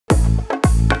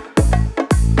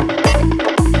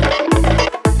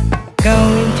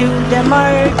the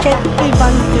market, we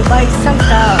want to buy some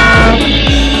stuff.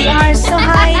 We are so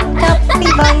hyped up, we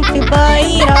want to buy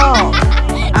it all.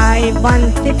 I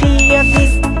want a few of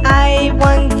this, I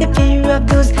want a few of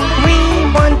those. We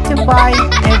want to buy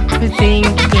everything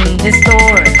in the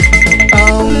store.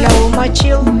 Oh no, my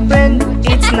children,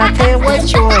 it's not our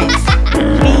choice.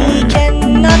 We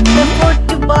cannot afford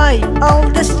to buy all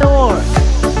the store.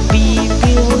 We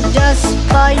will just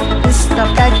buy the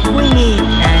stuff that we need,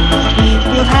 and we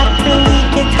will happily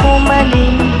get home and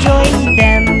enjoy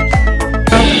them.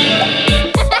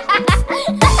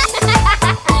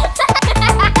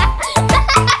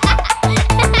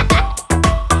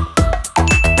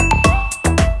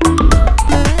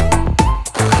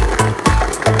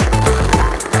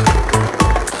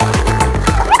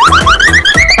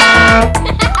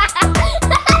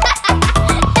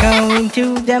 Going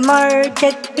to the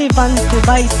market, we want to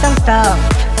buy some stuff.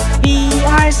 We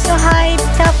are so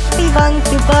hyped up, we want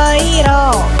to buy it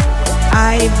all.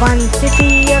 I want a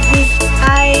few of this,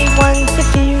 I want a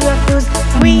few of those.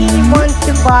 We want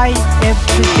to buy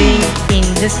everything in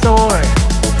the store.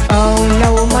 Oh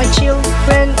no, my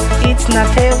children, it's not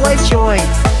our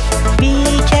choice. We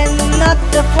cannot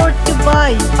afford to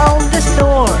buy all the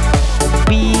store.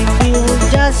 We will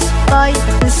just buy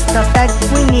the stuff that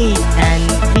we need, and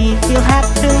we will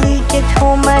happily get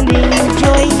home and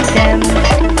enjoy them.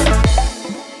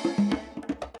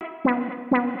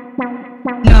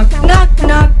 Knock, knock,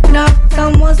 knock, knock,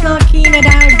 someone's knocking at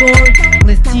our door.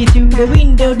 Let's see through the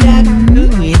window that who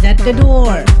is at the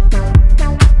door.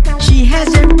 She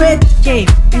has a red cape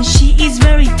and she is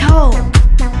very tall.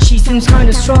 She seems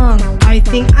kinda strong, I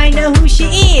think I know who she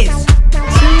is.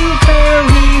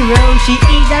 Superhero, she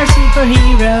is our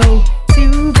superhero.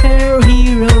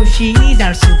 Superhero, she is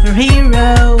our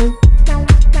superhero.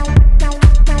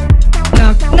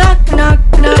 Knock, knock, knock,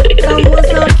 knock,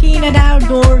 someone's knocking at our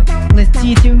door. Let's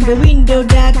see through the window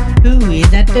that who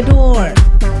is at the door.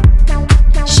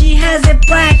 She has a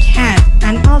black hat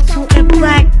and also a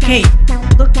black cape.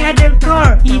 Look at her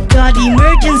car, it got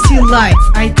emergency lights.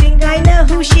 I think I know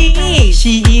who she is.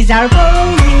 She is our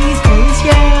police girl.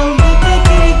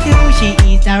 She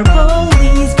is our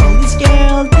police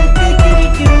girl.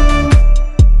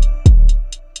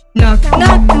 Knock,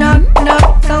 knock, knock,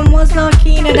 knock, someone's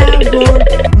knocking at our door.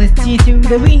 Let's see through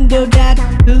the window that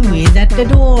who is at the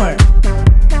door.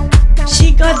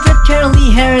 She got red curly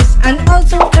hairs and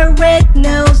also a red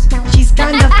nose. She's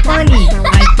kind of funny,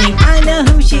 I think I know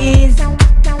who she is.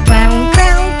 Clown,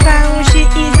 clown, clown, she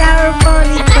is our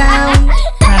funny clown.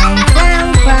 Clown,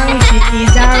 clown, clown, she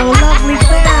is our lovely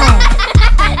clown.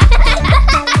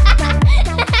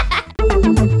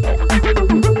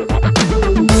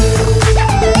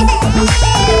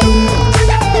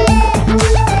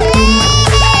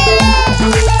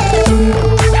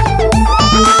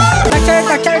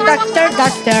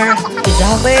 Doctor is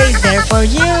always there for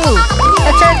you.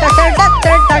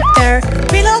 Doctor,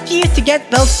 we'll help you to get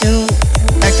well soon.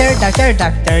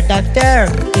 Doctor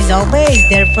is always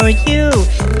there for you.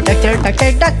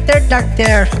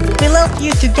 Doctor, we'll help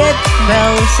you to get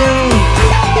well soon.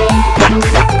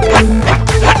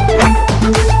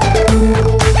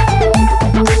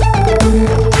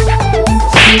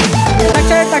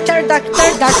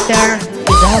 Doctor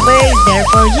is always there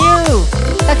for you.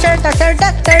 Doctor,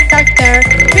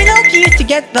 we'll help you to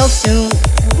get well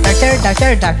soon.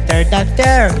 Doctor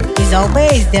is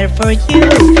always there for you.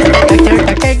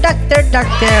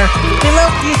 Doctor, we'll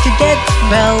help you to get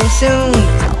well soon.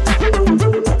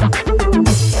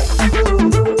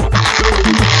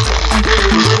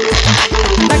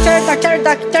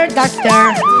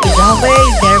 Doctor is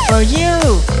always there for you.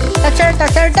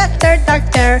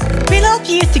 Doctor, we'll help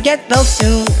you to get well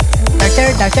soon.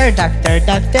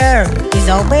 Doctor is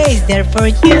always there for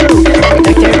you.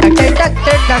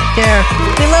 Doctor,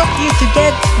 we'll help you to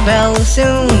get well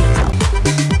soon.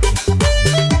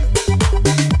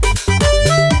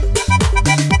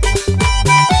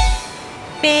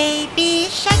 Baby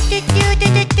shark do do do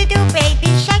do do do,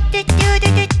 baby shark do do do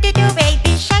do do do,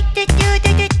 baby shark do do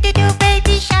do do do do,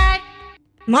 baby shark.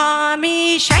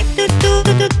 Mommy shark do do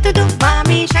do do do do,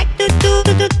 mommy shark do do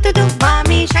do do do do,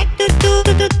 mommy shark do do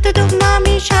do do do do,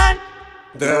 mommy shark.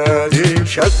 Daddy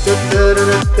shark do do do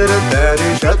do do, daddy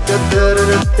shark do do do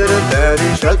do do, daddy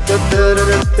shark do do do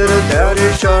do do, daddy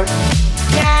shark.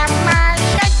 Grandma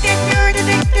shark do do do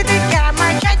do do do, grandma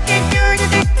shark do do do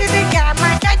do do do, grandma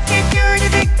shark do do do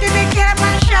do do do, grandma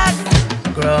shark.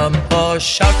 Grandpa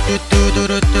shark do do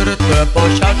do do do, grandpa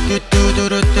shark do do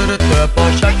do do do, grandpa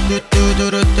shark do do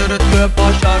do do do, grandpa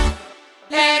shark.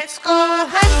 Let's go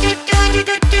hunt do do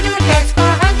do do do, let's go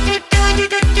hunt do do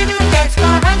do do do, let's go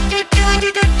hunt do do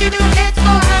do do do, let's go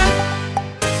hunt.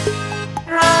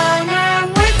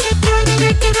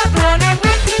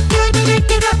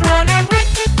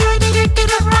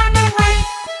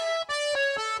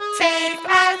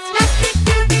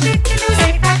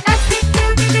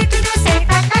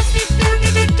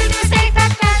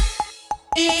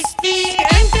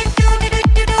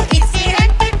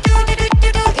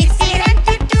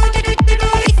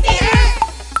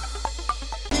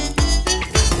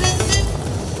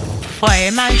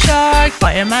 fireman shark,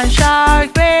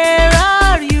 where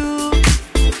are you?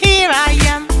 Here I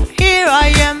am,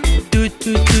 do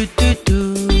do do do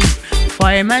do.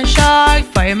 Fireman shark,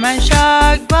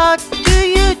 what do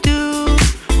you do?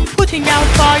 Putting out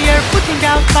fire,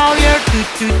 do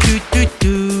do do do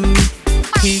do.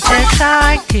 Teacher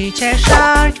shark,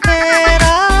 where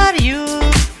are you?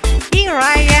 Here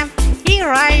I am,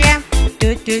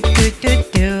 do do do do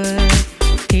do.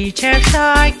 Teacher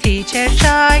shark,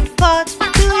 what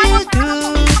do you do?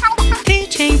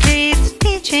 Teaching kids,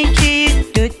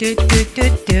 do do do do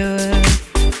do.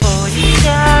 Police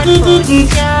yard,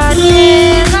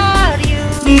 where are you?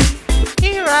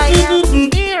 Here I am,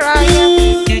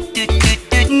 do do do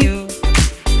do do.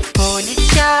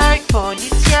 Police yard,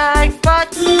 what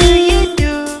do you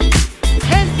do?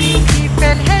 Helping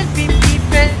people,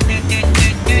 do do do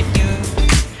do do.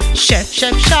 Chef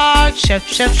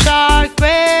shark,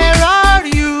 where are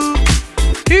you?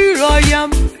 Here I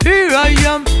am,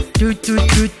 do do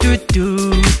do do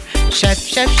do. Chef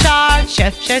shark,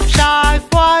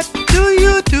 what do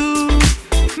you do?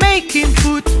 Making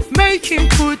food,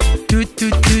 do do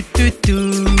do do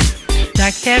do.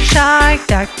 Dr. Shark,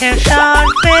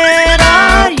 where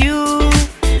are you?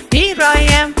 Here I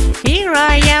am,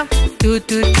 do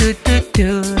do do do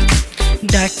do.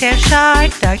 Dr.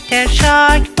 Shark,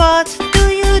 what do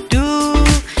you do?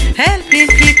 Helping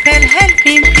people,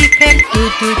 do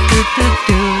do do do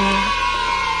do.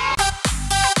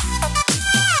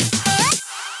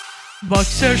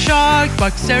 Boxer shark,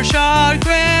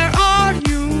 where are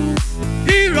you?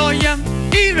 Here I am,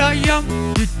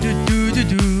 do do do do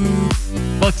do.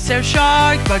 Boxer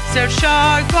shark,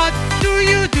 what do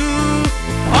you do?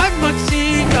 I'm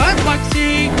boxing,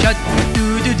 chat do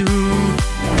do do do.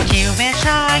 Cuban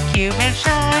shark,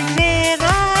 where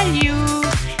are you?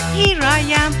 Here I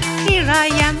am,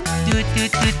 do do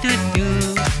do do do.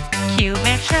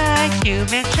 Cuban shark,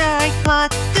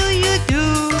 what do you do?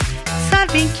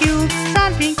 Solving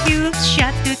cubes,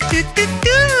 shot do do do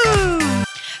do.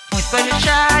 Football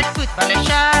shark,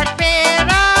 where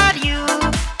are you?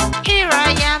 Here I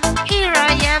am,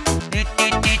 do do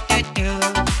do do do.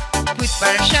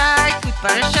 Football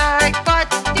shark, what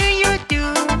do you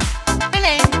do?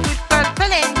 Playing football,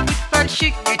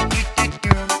 shoot do do do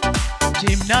do.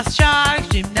 Gymnast shark,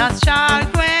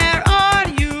 where are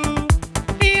you?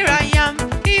 Here I am,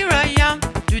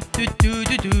 do do do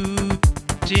do do.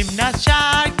 Gymnast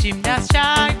shark,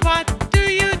 what do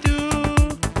you do?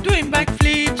 Doing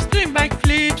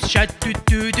backflips, shot do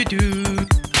do do do.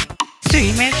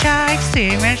 Swimmer shark,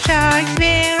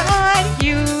 where are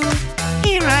you?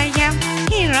 Here I am,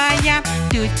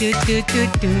 do do do do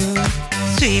do.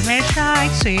 Swimmer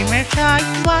shark,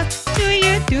 what do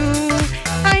you do?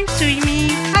 I'm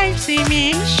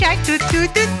swimming, shark do do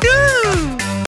do do.